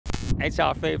It's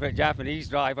our favourite Japanese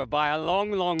driver by a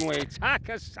long, long way,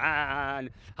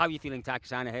 Taka-san. How are you feeling,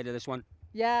 Taka-san, ahead of this one?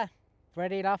 Yeah,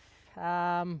 very rough.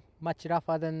 Much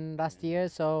rougher than last year.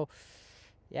 So,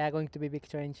 yeah, going to be big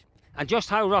change. And just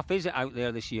how rough is it out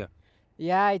there this year?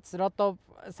 Yeah, it's a lot of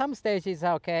some stages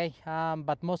are okay,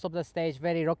 but most of the stage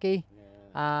very rocky.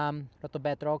 Lot of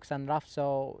bad rocks and rough,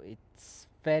 so it's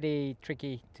very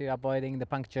tricky to avoiding the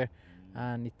puncture,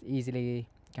 and it easily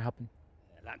can happen.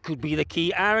 That could be the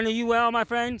key. Aaron, are you well, my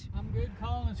friend? I'm good,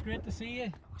 Colin. It's great to see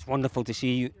you. It's wonderful to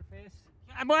see you. Your face.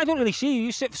 Well, I don't really see you.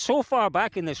 You sit so far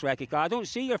back in this Recce car. I don't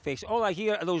see your face. All I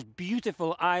hear are those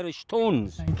beautiful Irish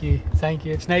tones. Thank you. Thank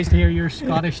you. It's nice to hear your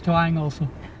Scottish twang also.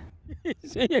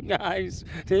 See you guys.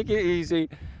 Take it easy.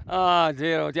 Ah,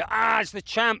 dear, oh dear. Ah, it's the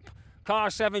champ. Car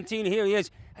 17. Here he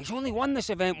is. He's only won this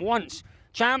event once.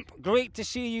 Champ, great to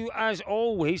see you as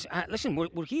always. Listen,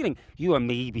 we're hearing you are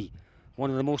maybe one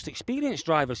of the most experienced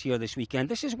drivers here this weekend.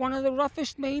 This is one of the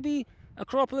roughest, maybe,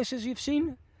 Acropolises you've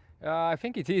seen? I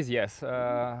think it is, yes.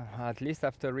 At least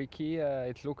after Recce,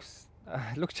 it looks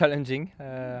challenging.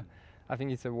 I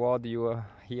think it's a word you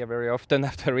hear very often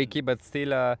after Recce, but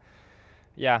still,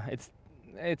 yeah,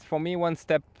 it's for me one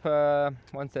step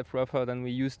rougher than we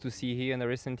used to see here in the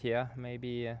recent year.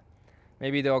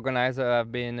 Maybe the organizer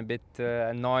have been a bit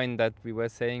annoyed that we were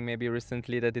saying maybe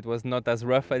recently that it was not as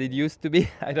rough as it used to be.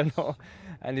 I don't know,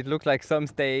 and it looked like some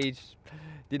stage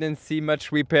didn't see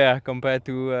much repair compared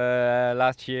to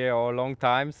last year or a long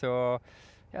time. So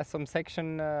yeah, some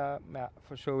section yeah,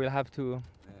 for sure we'll have to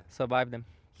survive them.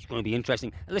 It's going to be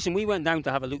interesting. Listen, we went down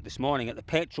to have a look this morning at the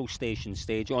petrol station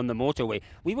stage on the motorway.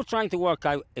 We were trying to work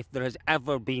out if there has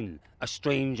ever been a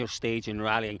stranger stage in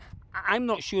rallying. I'm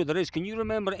not sure there is. Can you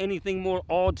remember anything more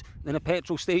odd than a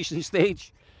petrol station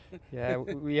stage? Yeah,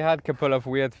 we had a couple of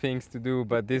weird things to do,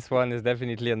 but this one is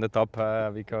definitely on the top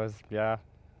because, yeah,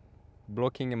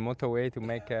 blocking a motorway to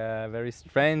make a very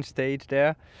strange stage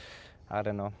there, I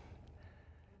don't know.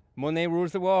 Money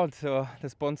rules the world, so the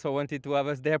sponsor wanted to have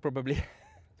us there probably.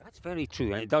 That's very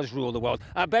true, and it does rule the world.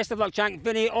 Best of luck, Chang.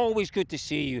 Vinny, always good to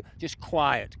see you. Just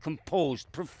quiet,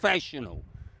 composed, professional,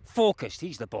 focused.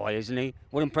 He's the boy, isn't he?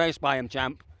 We're impressed by him,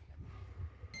 champ.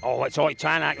 Oh, it's Oit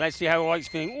Tanak. Let's see how Oit's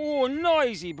feeling. Oh,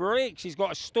 noisy brakes. He's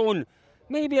got a stone,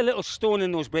 maybe a little stone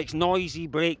in those brakes. Noisy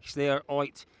brakes there,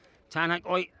 Oit Tanak.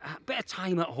 Oit, a bit of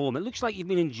time at home. It looks like you've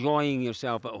been enjoying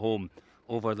yourself at home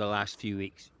over the last few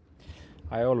weeks.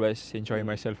 I always enjoy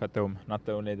myself at home, not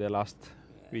only the last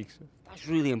weeks. That's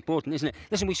really important, isn't it?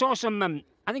 Listen, we saw some,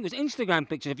 I think it was Instagram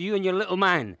pictures of you and your little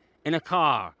man in a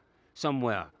car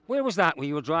somewhere. Where was that? Where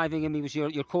you were driving him? He was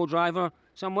your co-driver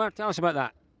somewhere? Tell us about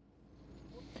that.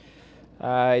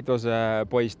 It was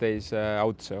boys' days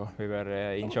out, so we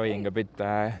were enjoying a bit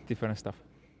different stuff.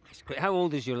 That's great. How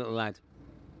old is your little lad?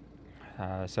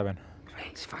 7. Great.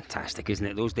 It's fantastic, isn't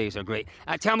it? Those days are great.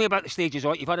 Tell me about the stages,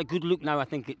 Oit. You've had a good look now, I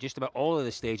think, at just about all of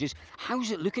the stages.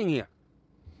 How's it looking here?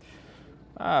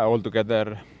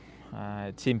 Altogether,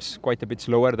 it seems quite a bit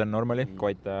slower than normally,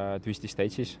 quite twisty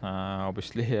stages.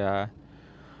 Obviously,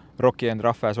 rocky and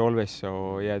rough as always,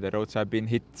 so yeah, the roads have been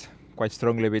hit quite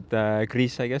strongly with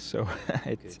grease, I guess, so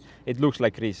it looks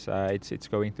like grease. It's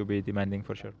going to be demanding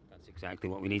for sure. That's exactly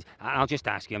what we need. I'll just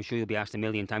ask you, I'm sure you'll be asked a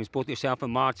million times, both yourself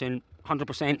and Martin,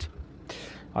 100%?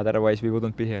 Otherwise, we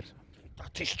wouldn't be here.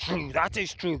 That is true, that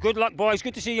is true. Good luck, boys.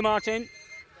 Good to see you, Martin.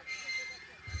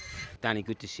 Danny,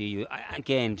 good to see you.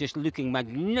 Again, just looking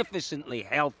magnificently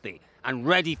healthy and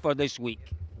ready for this week.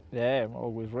 Yeah, I'm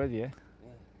always ready, eh?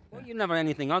 Well, you're never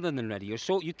anything other than ready.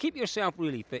 You keep yourself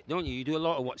really fit, don't you? You do a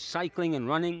lot of what, cycling and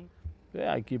running?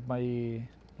 Yeah, I keep my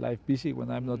life busy. When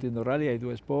I'm not in the rally, I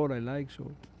do a sport I like, so...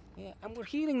 Yeah, and we're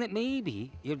hearing that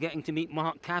maybe you're getting to meet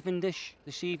Mark Cavendish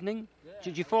this evening. Yeah.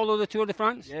 Did you follow the Tour de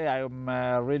France? Yeah, I'm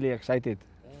really excited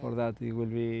for that. It will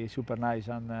be super nice,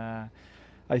 and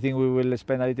I think we will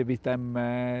spend a little bit time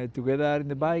together in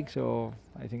the bike. So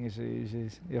I think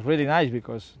it's really nice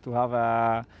because to have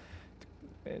a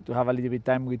little bit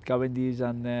time with Cavendish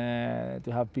and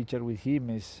to have picture with him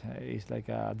is like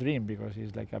a dream because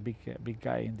he's like a big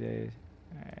guy in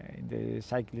the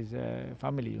cyclist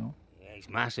family, you know. He's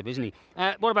massive, isn't he?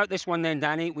 What about this one then,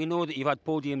 Danny? We know that you've had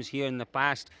podiums here in the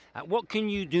past. What can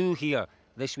you do here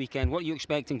this weekend? What are you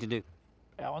expecting to do?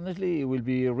 Honestly, it will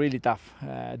be really tough.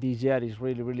 This year is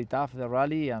really tough, the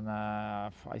rally, and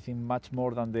I think much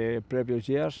more than the previous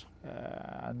years.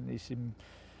 And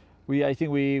I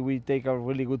think we take a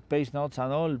really good pace notes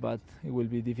and all, but it will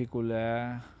be difficult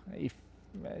if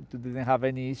didn't have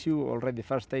any issue. Already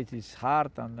first stage is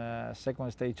hard and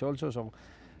second stage also, so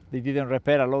they didn't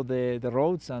repair a lot the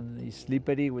roads and it's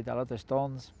slippery with a lot of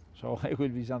stones, so it will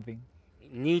be something.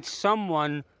 It needs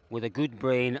someone with a good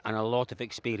brain and a lot of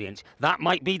experience. That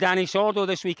might be Danny Sordo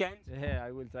this weekend. Yeah,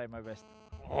 I will try my best.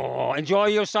 Oh, enjoy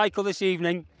your cycle this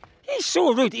evening. He's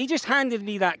so rude. He just handed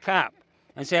me that cap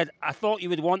and said, I thought you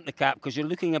would want the cap because you're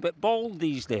looking a bit bald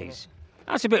these days.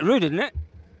 That's a bit rude, isn't it?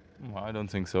 Well, I don't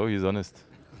think so. He's honest.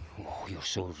 Oh, you're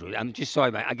so rude. I'm just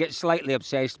sorry, mate. I get slightly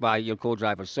obsessed by your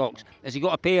co-driver's socks. Has he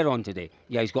got a pair on today?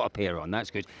 Yeah, he's got a pair on. That's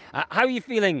good. How are you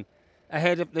feeling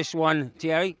ahead of this one,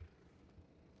 Thierry?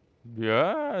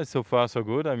 Yeah, so far so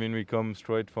good. I mean, we come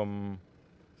straight from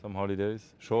some holidays,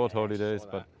 short holidays,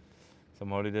 but some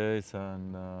holidays,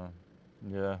 and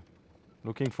yeah,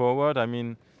 looking forward. I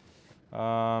mean,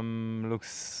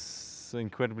 looks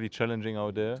incredibly challenging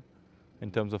out there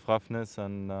in terms of roughness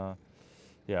and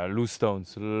yeah, loose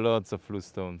stones, lots of loose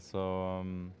stones. So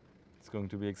it's going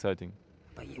to be exciting.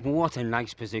 But what a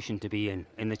nice position to be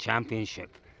in the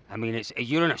championship. I mean,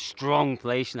 you're in a strong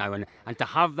place now, and to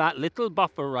have that little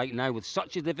buffer right now with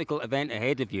such a difficult event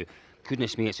ahead of you,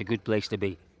 goodness me, it's a good place to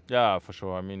be. Yeah, for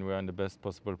sure. I mean, we're in the best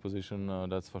possible position,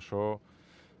 that's for sure.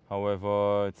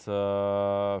 However, it's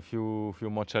a few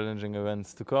more challenging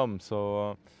events to come,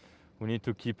 so we need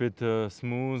to keep it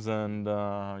smooth and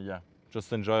yeah,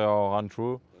 just enjoy our run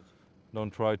through. Don't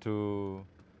try to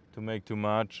make too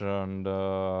much, and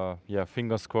yeah,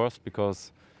 fingers crossed,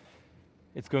 because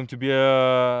it's going to be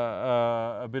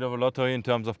a bit of a lottery in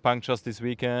terms of punctures this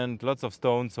weekend. Lots of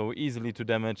stones, so easily to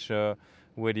damage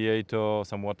radiator,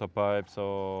 some water pipes,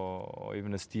 or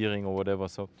even a steering or whatever.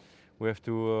 So we have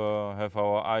to have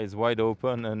our eyes wide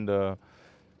open and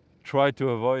try to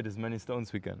avoid as many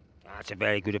stones we can. That's a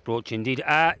very good approach indeed.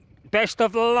 Best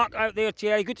of luck out there,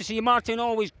 Thierry. Good to see you, Martin.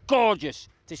 Always gorgeous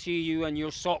to see you and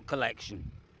your sock collection.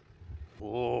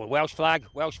 Oh, Welsh flag,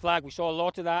 Welsh flag. We saw a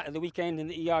lot of that at the weekend in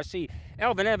the ERC.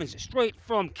 Elfyn Evans, straight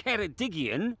from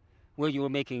Ceredigion, where you were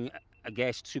making a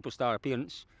guest superstar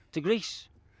appearance, to Greece.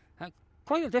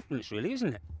 Quite a difference, really,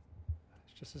 isn't it?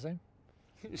 It's just the same.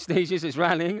 Stages, it's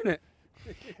rallying, isn't it?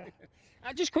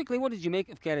 Just quickly, what did you make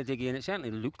of Ceredigion? It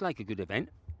certainly looked like a good event.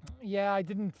 Yeah, I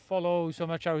didn't follow so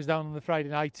much. I was down on the Friday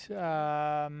night,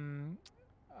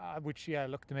 which, yeah,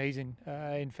 looked amazing,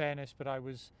 in fairness, but I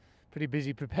was pretty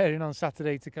busy preparing on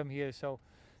Saturday to come here, so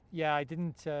yeah, I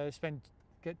didn't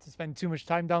get to spend too much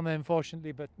time down there,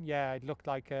 unfortunately, but yeah, it looked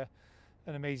like an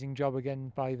amazing job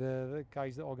again by the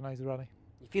guys that organised the rally.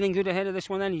 You feeling good ahead of this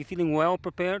one then? Are you feeling well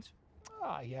prepared?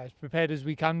 Yeah, as prepared as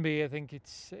we can be. I think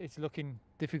it's looking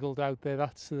difficult out there.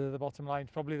 That's the bottom line.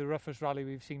 It's probably the roughest rally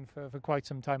we've seen for quite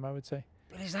some time, I would say.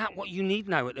 But is that what you need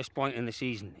now at this point in the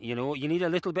season? You know, you need a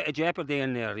little bit of jeopardy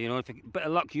in there, you know, if a bit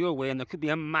of luck your way, and there could be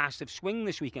a massive swing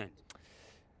this weekend.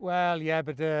 Well, yeah,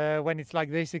 but when it's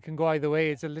like this, it can go either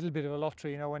way. It's a little bit of a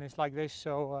lottery, you know, when it's like this.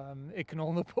 So it can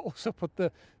also put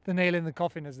the nail in the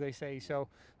coffin, as they say. So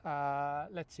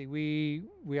let's see. We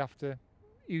have to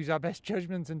use our best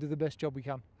judgment and do the best job we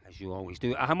can. As you always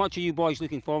do. How much are you boys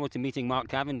looking forward to meeting Mark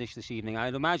Cavendish this evening?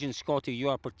 I'd imagine, Scotty, you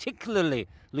are particularly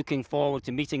looking forward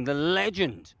to meeting the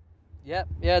legend. Yeah,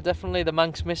 definitely. The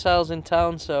Manx missiles in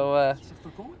town, so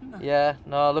yeah,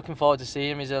 no, looking forward to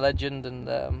seeing him. He's a legend, and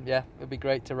yeah, it'll be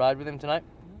great to ride with him tonight.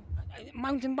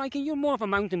 Mountain biking, you're more of a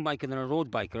mountain biker than a road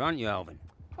biker, aren't you, Elfyn?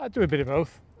 I do a bit of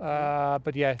both,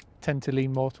 but yeah, tend to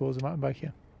lean more towards a mountain bike, yeah.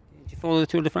 Do you follow the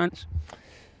Tour de France?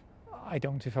 I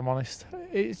don't, if I'm honest.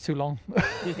 It's too long.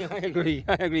 I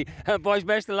agree. Boys,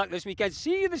 best of luck this weekend.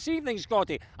 See you this evening,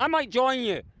 Scotty. I might join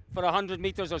you for 100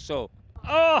 metres or so.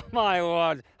 Oh, my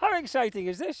word. How exciting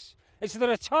is this? It's the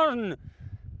return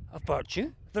of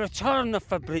Burcu, the return of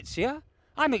Fabrizia.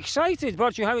 I'm excited.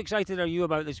 Burcu, how excited are you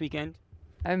about this weekend?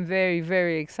 I'm very,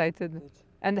 very excited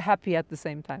and happy at the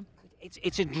same time.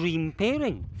 It's a dream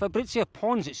pairing. Fabrizia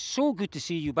Pons, it's so good to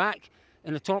see you back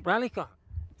in the top rally car.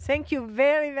 Thank you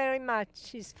very, very much.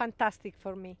 It's fantastic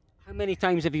for me. How many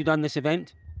times have you done this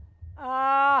event?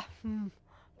 4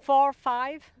 or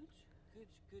 5.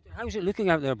 Good. How's it looking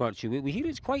out there, Burcu? We hear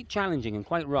it's quite challenging and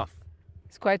quite rough.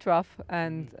 It's quite rough,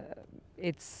 and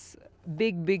it's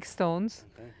big stones,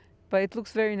 but it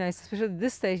looks very nice. Especially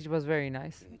this stage was very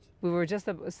nice. We were just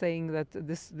saying that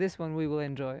this one we will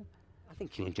enjoy. I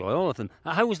think you'll enjoy all of them.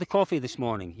 How was the coffee this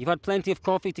morning? You've had plenty of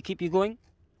coffee to keep you going?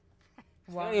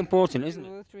 It's very important, isn't it?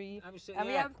 2, 3. And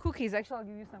we have cookies. Actually, I'll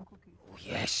give you some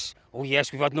cookies. Oh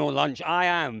yes, we've had no lunch. I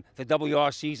am the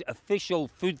WRC's official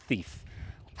food thief.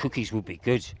 Cookies would be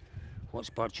good. What's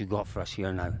Burcu got for us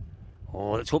here now?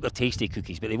 Oh, let's hope they're tasty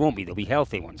cookies, but they won't be. They'll be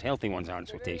healthy ones. Healthy ones aren't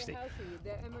so tasty.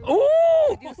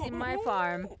 Oh! Produced in my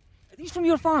farm. Are these from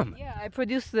your farm? Yeah, I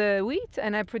produce the wheat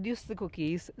and I produce the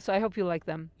cookies, so I hope you like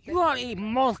them. You are a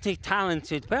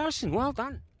multi-talented person. Well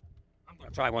done. I'm going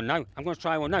to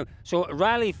try one now. So,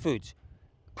 rally food.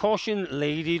 Caution,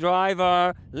 lady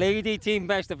driver, lady team.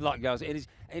 Best of luck, girls. It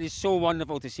is so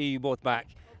wonderful to see you both back.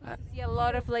 See a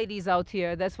lot of ladies out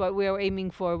here. That's what we are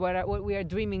aiming for, what we are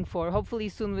dreaming for. Hopefully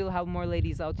soon we'll have more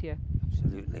ladies out here.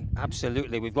 Absolutely,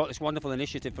 absolutely. We've got this wonderful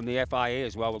initiative from the FIA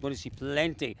as well. We're going to see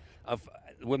plenty of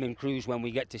women crews when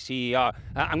we get to CER.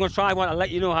 I'm going to try one. I'll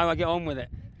let you know how I get on with it.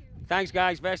 Thanks,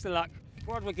 guys. Best of luck.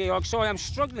 Word with Georg. Sorry, I'm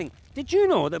struggling. Did you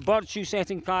know that Virtue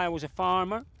Setting-Kaya was a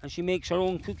farmer and she makes her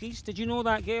own cookies? Did you know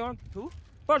that, Georg? Who?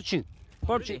 Virtue.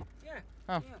 Virtue. Really? Yeah.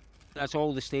 Oh. Yeah. That's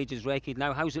all the stages Recce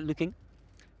now. How's it looking?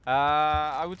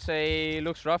 I would say it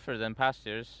looks rougher than past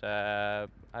years. I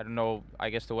don't know,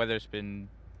 I guess the weather's been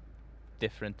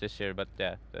different this year, but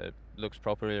yeah, it looks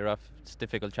properly rough. It's a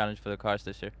difficult challenge for the cars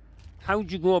this year.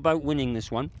 How'd you go about winning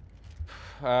this one?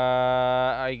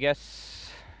 I guess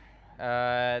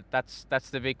that's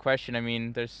the big question. I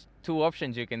mean, there's two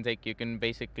options you can take. You can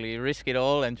basically risk it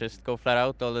all and just go flat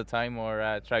out all the time,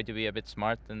 or try to be a bit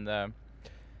smart. And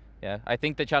yeah, I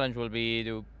think the challenge will be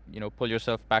to pull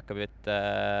yourself back a bit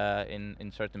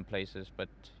in certain places, but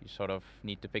you sort of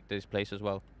need to pick these places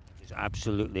well. Is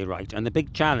absolutely right. And the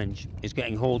big challenge is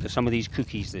getting hold of some of these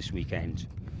cookies this weekend.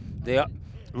 They are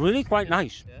really quite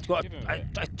nice.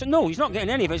 No, he's not getting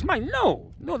any of it. It's mine.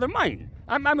 No, they're mine.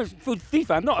 I'm a food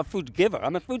thief. I'm not a food giver.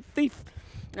 I'm a food thief.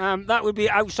 That would be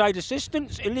outside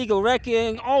assistance, illegal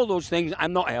wrecking, all those things.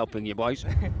 I'm not helping you, boys.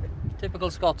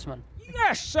 Typical Scotsman.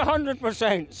 Yes,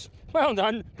 100%. Well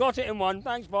done. Got it in one.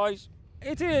 Thanks, boys.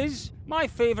 It is my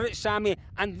favourite Sami,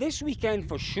 and this weekend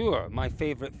for sure, my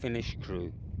favourite Finnish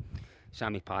crew.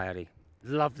 Sami Päiväri,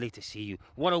 lovely to see you.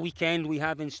 What a weekend we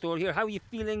have in store here. How are you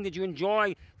feeling? Did you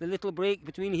enjoy the little break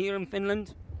between here and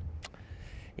Finland?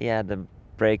 Yeah, the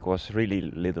break was really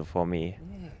little for me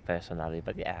personally,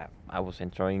 but yeah, I was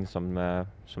enjoying some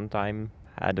time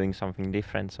doing something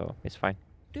different, so it's fine.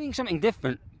 Doing something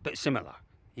different but similar.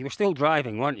 You were still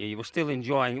driving, weren't you? You were still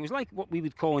enjoying. It was like what we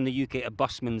would call in the UK a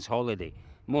busman's holiday,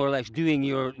 more or less doing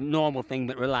your normal thing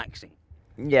but relaxing.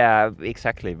 Yeah,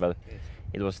 exactly, but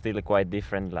it was still quite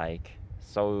different, like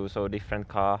so different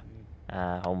car,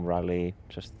 home rally,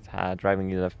 just driving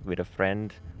with a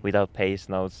friend without pace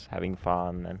notes, having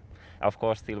fun, and of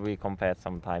course still we compared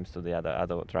sometimes to the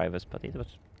other drivers, but it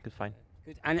was good fine.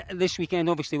 Good. And this weekend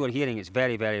obviously we're hearing it's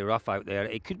very, very rough out there.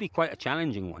 It could be quite a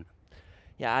challenging one.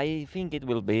 Yeah, I think it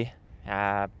will be.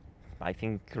 I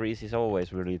think Greece is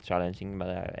always really challenging,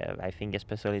 but I think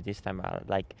especially this time,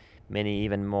 like many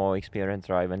even more experienced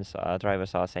drivers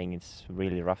are saying it's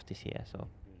really rough this year. So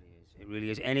it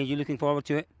really is. Any, you looking forward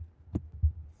to it?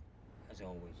 As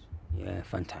always. Yeah,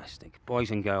 fantastic. Boys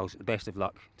and girls, the best of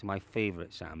luck to my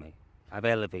favourite Sami. I've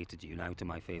elevated you now to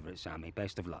my favourite Sami.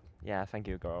 Best of luck. Yeah, thank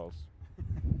you, girls.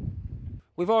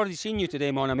 We've already seen you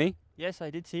today, mon ami. Yes, I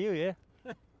did see you, yeah.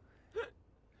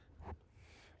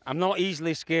 I'm not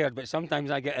easily scared, but sometimes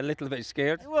I get a little bit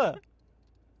scared. What?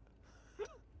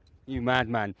 You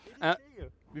madman. I didn't see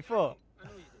you before.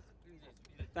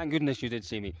 Thank goodness you did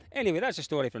see me. Anyway, that's a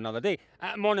story for another day.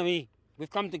 Mon ami,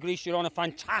 we've come to Greece. You're on a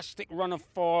fantastic run of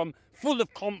form, full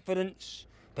of confidence.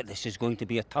 But this is going to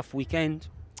be a tough weekend.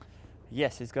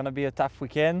 Yes, it's going to be a tough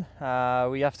weekend.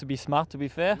 We have to be smart, to be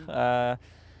fair.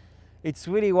 It's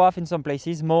really rough in some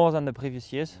places, more than the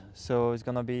previous years. So it's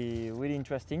going to be really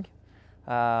interesting.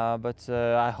 But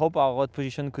I hope our road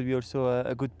position could be also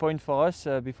a good point for us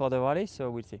before the rally,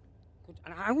 so we'll see. Good.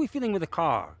 And how are we feeling with the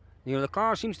car? You know, the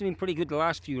car seems to have been pretty good the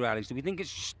last few rallies. Do we think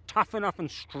it's tough enough and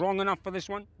strong enough for this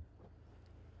one?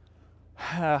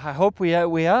 I hope we are.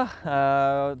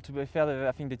 To be fair,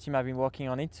 I think the team have been working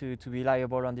on it to be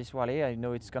reliable on this rally. I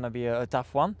know it's going to be a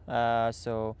tough one. But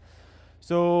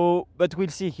we'll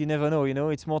see. You never know,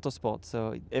 it's motorsport,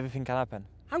 so everything can happen.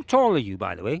 How tall are you,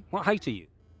 by the way? What height are you?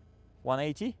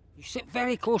 180. You sit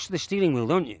very close to the steering wheel,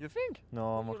 don't you? You think?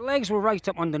 No. Your legs were right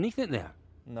up underneath it there.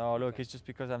 No, look, it's just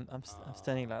because I'm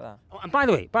standing like that. Oh, and by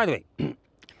the way,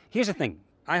 here's the thing.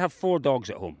 I have 4 dogs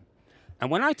at home.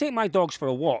 And when I take my dogs for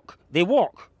a walk, they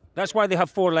walk. That's why they have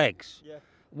 4 legs. Yeah.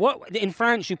 What, in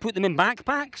France, you put them in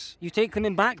backpacks? You take them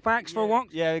in backpacks for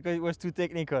walks? Yeah, because it was too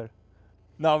technical.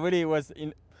 No, really,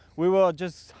 we were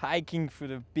just hiking through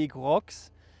the big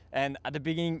rocks. And at the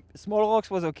beginning, small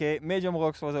rocks was okay, medium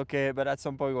rocks was okay, but at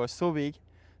some point it was so big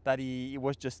that he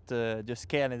was just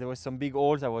scared, and there was some big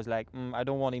holes. I was like, I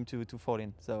don't want him to fall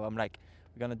in. So I'm like,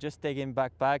 we're gonna just take him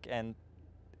backpack, and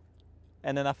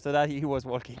then after that he was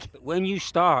walking. But when you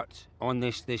start on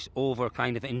this over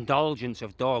kind of indulgence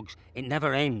of dogs, it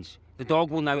never ends. The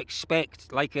dog will now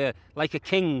expect, like a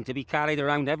king, to be carried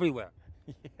around everywhere.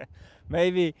 Yeah,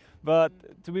 maybe, but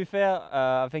to be fair,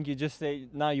 I think you just say,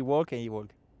 now you walk and you walk.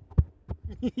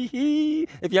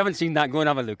 If you haven't seen that, go and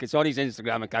have a look. It's on his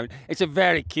Instagram account. It's a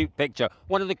very cute picture.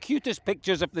 One of the cutest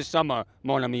pictures of the summer,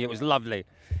 mon ami. It was lovely.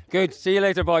 Good. See you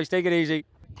later, boys. Take it easy.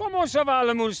 Comment ça va,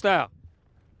 le Munster?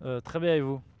 Très bien, et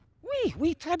vous? Oui,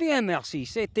 oui, très bien, merci.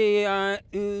 C'était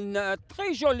une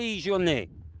très jolie journée.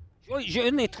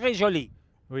 Journée très jolie.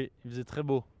 Oui, il faisait très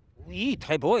beau. Oui,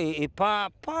 très beau et pas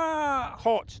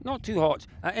hot, not too hot.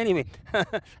 Anyway,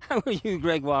 how are you,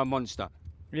 Gregoire Monster?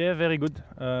 Yeah, very good.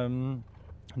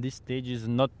 This stage is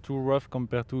not too rough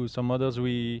compared to some others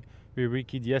we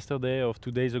recce'd yesterday or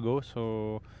 2 days ago,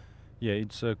 so yeah,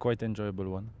 it's a quite enjoyable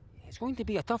one. It's going to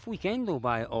be a tough weekend, though,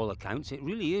 by all accounts. It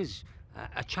really is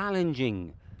a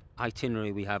challenging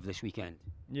itinerary we have this weekend.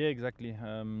 Yeah, exactly.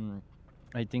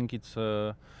 I think it's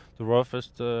the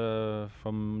roughest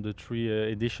from the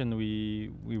 3 edition we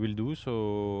will do.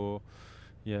 So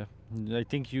yeah, I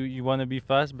think you want to be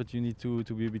fast, but you need to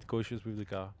be a bit cautious with the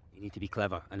car. You need to be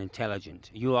clever and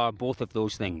intelligent. You are both of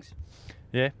those things.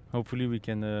 Yeah, hopefully we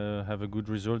can have a good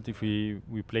result if we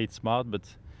play it smart, but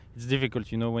it's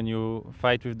difficult, you know, when you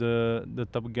fight with the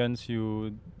top guns.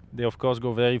 They of course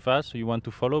go very fast, so you want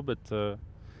to follow, but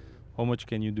how much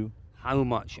can you do? How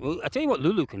much? Well, I tell you what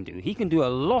Lulu can do. He can do a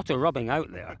lot of rubbing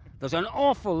out there. There's an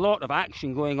awful lot of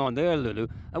action going on there, Lulu.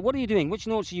 What are you doing? Which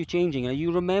notes are you changing? Are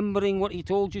you remembering what he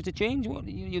told you to change?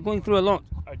 You're going through a lot.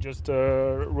 I just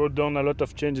wrote down a lot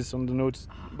of changes on the notes,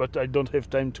 but I don't have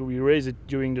time to erase it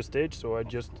during the stage, so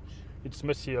it's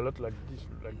messy a lot like this,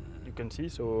 like you can see,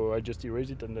 so I just erase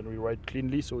it and then rewrite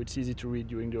cleanly, so it's easy to read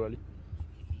during the rally.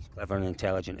 He's clever and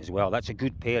intelligent as well. That's a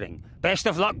good pairing. Best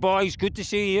of luck, boys. Good to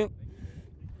see you.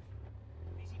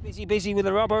 Busy with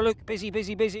the rubber, look. Busy.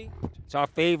 It's our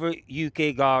favourite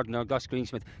UK gardener, Gus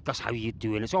Greensmith. Gus, how are you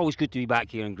doing? It's always good to be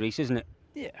back here in Greece, isn't it?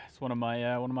 Yeah, it's one of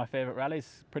my favourite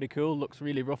rallies. Pretty cool. Looks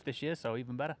really rough this year, so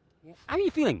even better. Yeah. How are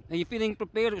you feeling? Are you feeling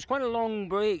prepared? It was quite a long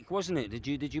break, wasn't it?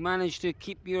 Did you manage to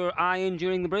keep your eye in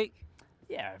during the break?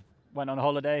 Yeah, went on a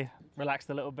holiday,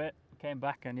 relaxed a little bit, came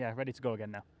back, and yeah, ready to go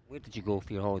again now. Where did you go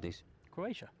for your holidays?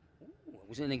 Croatia.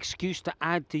 Was it an excuse to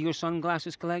add to your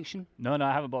sunglasses collection? No,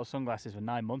 I haven't bought sunglasses for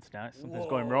 9 months now. Something's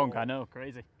going wrong, I know,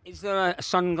 crazy. Is there a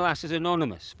Sunglasses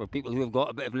Anonymous for people who have got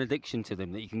a bit of an addiction to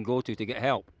them that you can go to get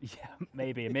help? Yeah,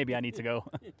 maybe I need to go.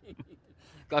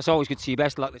 Gus, always good to see you.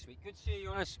 Best of luck this week. Good to see you,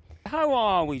 Jonas. How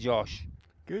are we, Josh?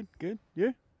 Good.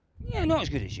 You? Yeah, not as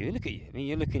good as you. Look at you. I mean,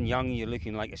 you're looking young, you're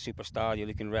looking like a superstar, you're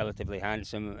looking relatively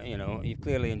handsome. You know, you've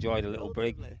clearly enjoyed a little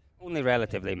break. Only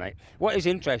relatively, mate. What is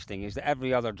interesting is that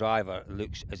every other driver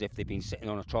looks as if they've been sitting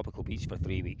on a tropical beach for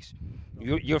 3 weeks.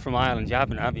 You're from Ireland, you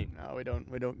haven't, have you? No,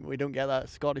 we don't get that.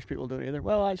 Scottish people don't either.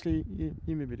 Well, actually, you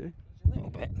maybe do.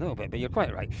 A little bit, but you're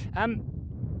quite right.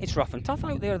 It's rough and tough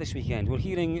out there this weekend. We're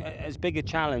hearing as big a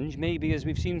challenge maybe as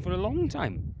we've seen for a long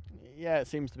time. Yeah, it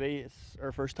seems to be. It's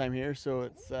our first time here, so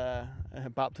it's a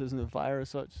baptism of fire as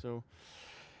such. So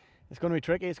it's going to be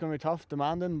tricky. It's going to be tough,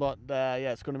 demanding, but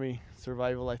yeah, it's going to be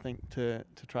survival, I think, to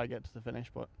try to get to the finish.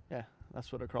 But yeah,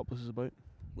 that's what Acropolis is about.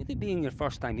 With it being your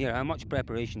first time here, how much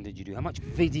preparation did you do? How much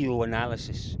video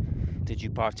analysis did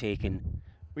you partake in?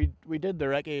 We did the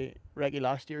Recce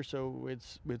last year, so we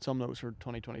had some notes for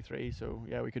 2023. So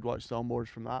yeah, we could watch the onboards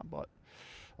from that. But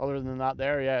other than that,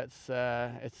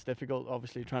 it's difficult.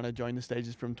 Obviously, trying to join the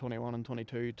stages from 21 and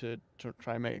 22 to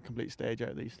try and make a complete stage out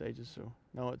of these stages. So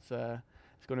no, it's going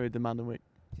to be a demanding week.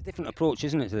 It's a different approach,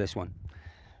 isn't it, to this one?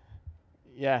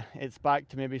 Yeah, it's back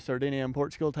to maybe Sardinia and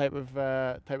Portugal type of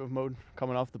mode,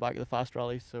 coming off the back of the fast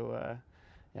rallies. So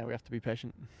yeah, we have to be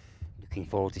patient. Looking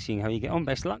forward to seeing how you get on.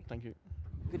 Best of luck. Thank you.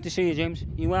 Good to see you, James.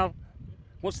 You well?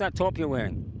 What's that top you're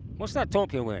wearing? What's that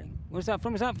top you're wearing? Where's that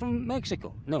from? Is that from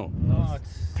Mexico? No. No,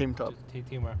 it's team top.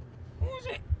 Teamwear. What is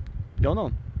it? Don't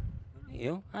know. You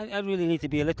know, I really need to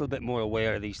be a little bit more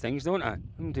aware of these things, don't I?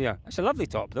 Oh dear. That's a lovely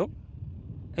top, though.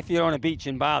 If you're on a beach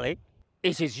in Bali,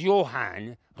 it is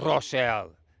Johan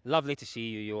Rossell. Lovely to see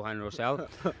you, Johan Rossell.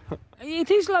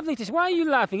 It is lovely to see. Why are you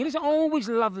laughing? It is always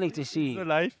lovely to see. It's the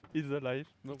life. It's the life.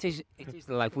 No. It is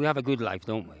the life. We have a good life,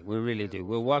 don't we? We really do.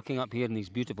 We're working up here in these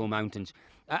beautiful mountains.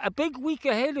 A big week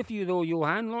ahead of you, though,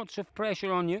 Johan. Lots of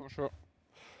pressure on you. For sure.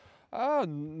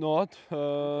 Not.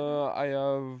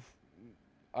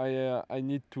 I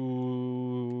need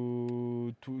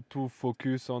to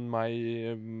focus on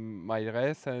my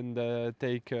race and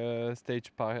take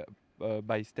stage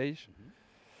by stage. Mm-hmm.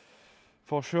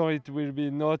 For sure, it will be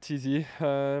not easy,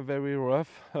 very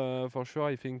rough. For sure,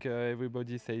 I think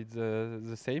everybody says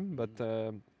the same, but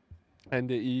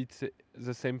and it's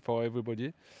the same for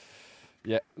everybody.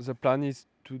 Yeah, the plan is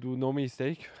to do no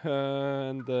mistake,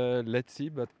 and let's see.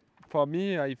 But for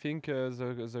me, I think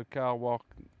the car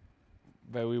worked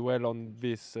very well on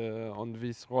this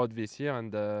road this year,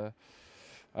 and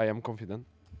I am confident.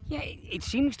 Yeah, it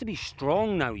seems to be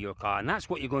strong now, your car, and that's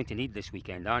what you're going to need this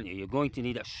weekend, aren't you? You're going to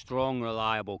need a strong,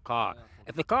 reliable car.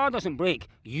 If the car doesn't break,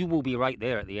 you will be right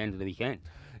there at the end of the weekend.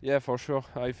 Yeah, for sure.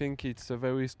 I think it's a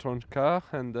very strong car,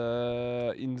 and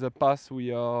in the past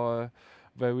we are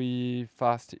very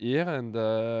fast here, and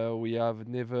we have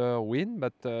never win,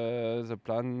 but the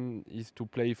plan is to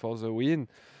play for the win.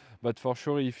 But for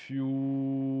sure, if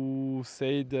you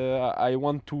said I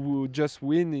want to just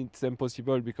win, it's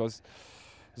impossible because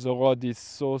the road is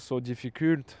so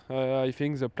difficult. I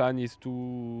think the plan is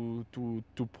to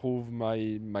prove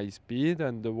my speed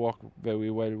and work very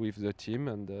well with the team,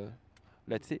 and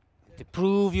let's see. To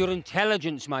prove your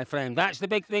intelligence, my friend. That's the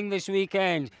big thing this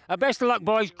weekend. Best of luck,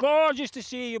 boys. Gorgeous to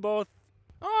see you both.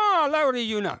 Oh, Lauri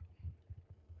Juna.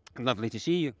 Lovely to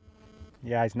see you.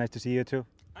 Yeah, it's nice to see you too.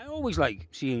 I always like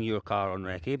seeing your car on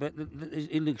Recce, but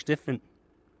it looks different.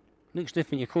 Looks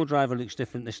different. Your co-driver looks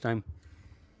different this time.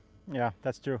 Yeah,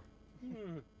 that's true.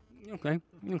 Okay.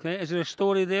 Is there a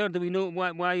story there? Do we know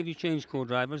why have you changed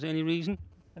co-drivers? Any reason?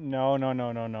 No,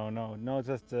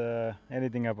 just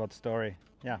anything about story.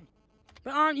 Yeah.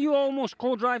 But aren't you almost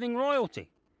co-driving royalty?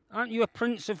 Aren't you a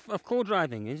prince of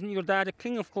co-driving? Isn't your dad a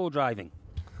king of co-driving?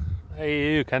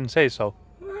 You can say so.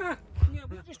 Yeah,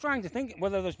 we're just trying to think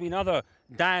whether there's been other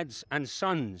dads and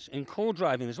sons in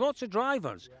co-driving. There's lots of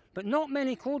drivers, but not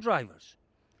many co-drivers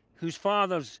whose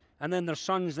fathers and then their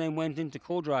sons then went into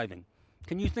co-driving.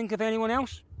 Can you think of anyone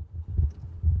else?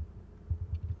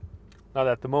 Not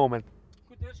at the moment.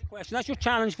 Good, that's a question. That's your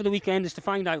challenge for the weekend, is to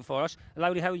find out for us.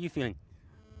 Lauri, how are you feeling?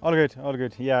 All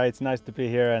good. Yeah, it's nice to be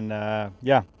here, and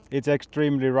yeah, it's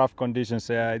extremely rough conditions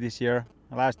this year.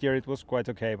 Last year it was quite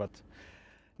okay, but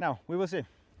now we will see.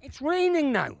 It's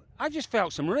raining now. I just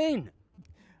felt some rain.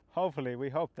 Hopefully, we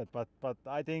hope that, but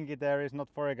I think there is not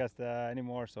forecast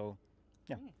anymore, so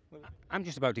yeah. I'm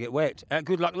just about to get wet.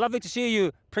 Good luck. Lovely to see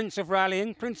you, Prince of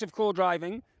Rallying, Prince of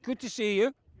Co-Driving. Good to see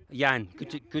you. Jan,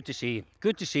 good to see you.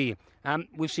 Good to see you.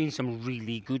 We've seen some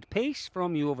really good pace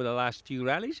from you over the last few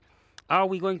rallies. Are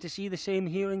we going to see the same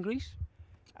here in Greece?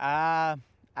 I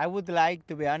would like,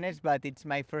 to be honest, but it's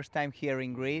my first time here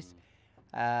in Greece.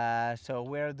 So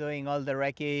we're doing all the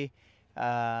recce,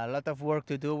 a lot of work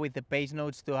to do with the pace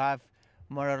notes to have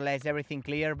more or less everything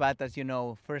clear. But as you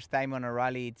know, first time on a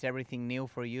rally, it's everything new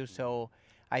for you. So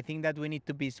I think that we need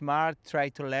to be smart, try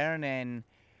to learn and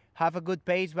have a good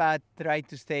pace, but try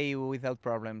to stay without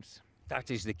problems. That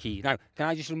is the key. Now, can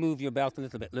I just remove your belt a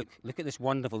little bit? Look at this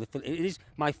wonderful. It is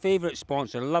my favourite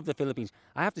sponsor. I love the Philippines.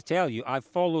 I have to tell you, I've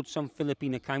followed some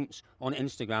Philippine accounts on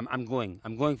Instagram. I'm going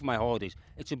for my holidays.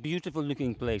 It's a beautiful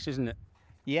looking place, isn't it?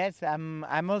 Yes,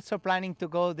 I'm also planning to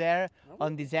go there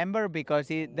on December because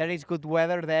there is good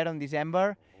weather there on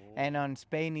December, and on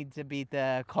Spain it's a bit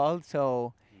cold,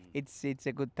 so it's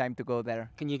a good time to go there.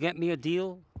 Can you get me a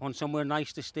deal on somewhere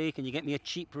nice to stay? Can you get me a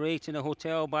cheap rate in a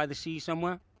hotel by the sea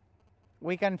somewhere?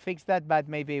 We can fix that, but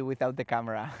maybe without the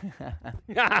camera.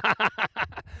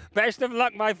 Best of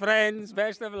luck, my friends.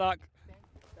 Best of luck.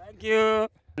 Thank you.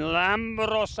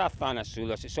 Lambros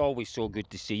Athanasoulas. It's always so good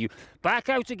to see you. Back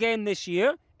out again this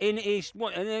year in a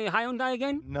Hyundai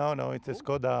again? No, it's a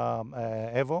Skoda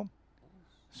Evo.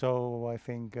 So I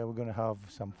think we're going to have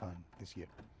some fun this year.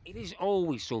 It is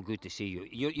always so good to see you.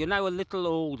 You're now a little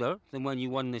older than when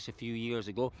you won this a few years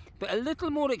ago, but a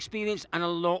little more experienced and a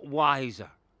lot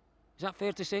wiser. Is that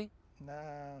fair to say?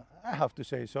 I have to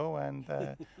say so, and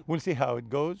we'll see how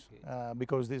it goes,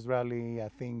 because this rally, I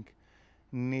think,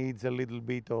 needs a little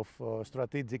bit of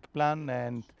strategic plan,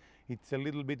 and it's a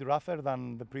little bit rougher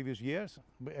than the previous years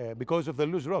because of the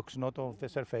loose rocks, not of the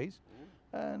surface,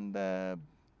 and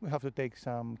we have to take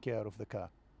some care of the car.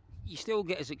 You still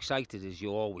get as excited as you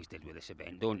always did with this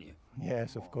event, don't you?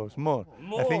 Yes, of course, more.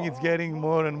 I think it's getting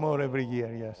more and more every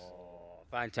year, yes.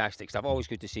 Fantastic stuff. Always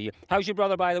good to see you. How's your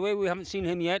brother, by the way? We haven't seen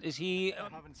him yet. Is he? I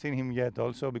haven't seen him yet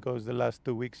also because the last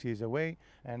 2 weeks he's away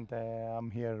and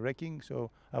I'm here wrecking, so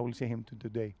I will see him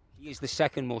today. He is the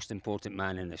second most important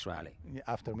man in this rally. Yeah,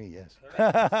 after me, yes.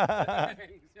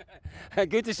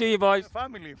 Good to see you, boys.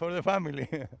 For the family.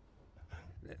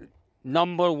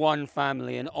 Number one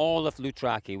family in all of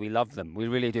Loutraki. We love them. We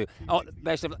really do. Oh,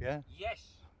 best of luck. Yeah? Yes.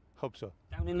 Hope so.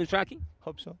 Down in Loutraki?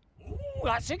 Hope so. Ooh,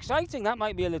 that's exciting. That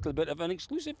might be a little bit of an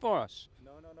exclusive for us.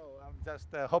 No. I'm just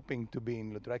hoping to be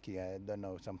in Loutraki. I don't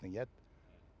know something yet.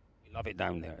 We love it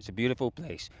down there. It's a beautiful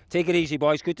place. Take it easy,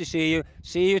 boys. Good to see you.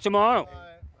 See you tomorrow.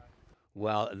 Bye.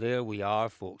 Well, there we are,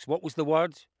 folks. What was the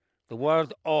word? The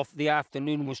word of the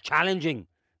afternoon was challenging.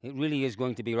 It really is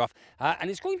going to be rough. And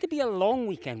it's going to be a long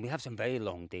weekend. We have some very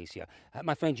long days here.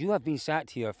 My friend, you have been sat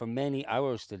here for many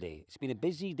hours today. It's been a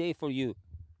busy day for you.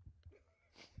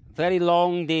 Very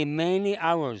long day, many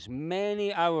hours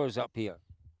up here.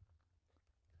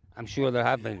 I'm sure there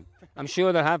have been. I'm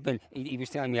sure there have been. He was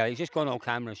telling me he's just gone all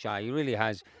camera shy. He really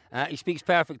has. He speaks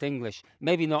perfect English.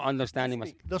 Maybe not understanding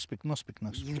us. No speak.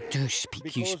 You do speak.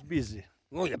 Because busy.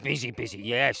 Oh, you're busy.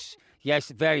 Yes.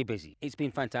 Yes, very busy. It's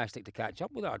been fantastic to catch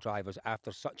up with our drivers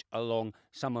after such a long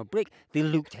summer break. They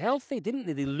looked healthy, didn't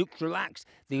they? They looked relaxed.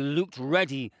 They looked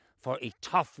ready for a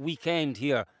tough weekend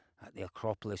here at the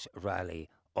Acropolis Rally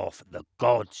of the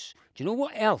Gods. Do you know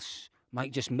what else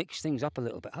might just mix things up a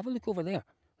little bit? Have a look over there.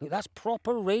 Look, that's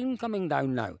proper rain coming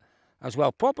down now as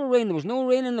well. Proper rain. There was no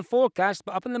rain in the forecast,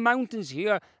 but up in the mountains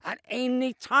here, at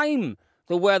any time,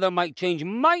 the weather might change.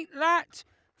 Might that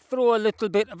throw a little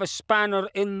bit of a spanner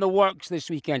in the works this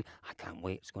weekend? I can't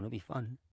wait. It's going to be fun.